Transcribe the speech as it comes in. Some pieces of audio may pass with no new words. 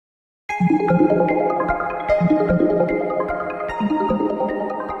Too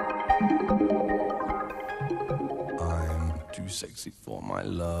sexy for my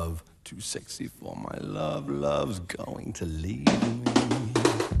love, too sexy for my love, love's going to leave me.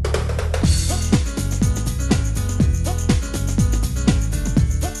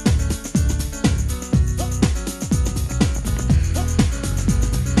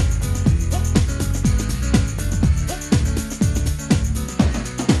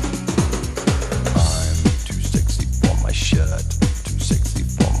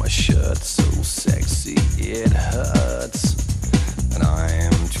 So sexy it hurts, and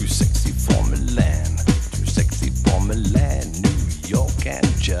I'm too sexy for Milan, too sexy for Milan, New York and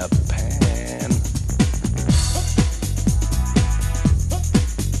Japan.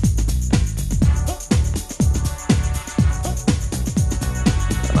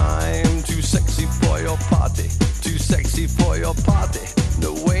 And I'm too sexy for your party, too sexy for your party,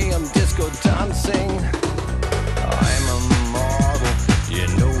 the way I'm disco dancing. I'm a model, you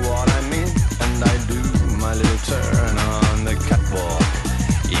know what I mean, and I do my little turn on the catwalk.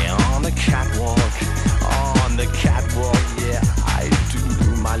 Yeah, on the catwalk, on the catwalk. Yeah, I do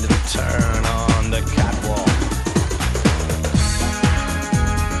my little turn on the catwalk.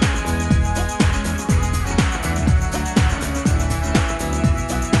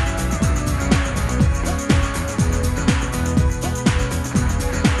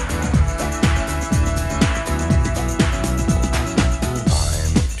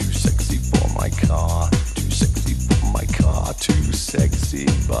 Sexy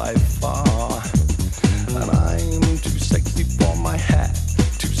by far, and I'm too sexy for my hat,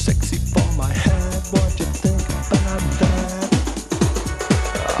 too sexy for my hat. What you think about that?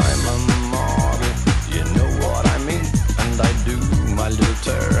 I'm a model, you know what I mean, and I do my little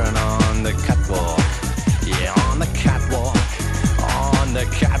turn on the catwalk. Yeah, on the catwalk, on the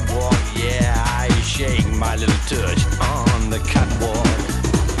catwalk. Yeah, I shake my little touch on the catwalk.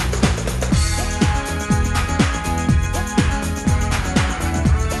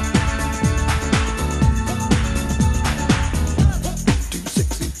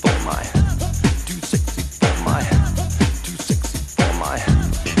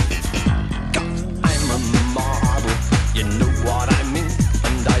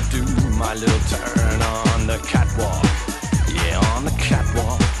 My little turn on the catwalk. Yeah, on the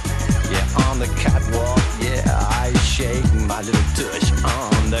catwalk. Yeah, on the catwalk. Yeah, I shake my little tush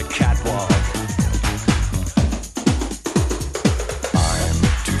on the catwalk.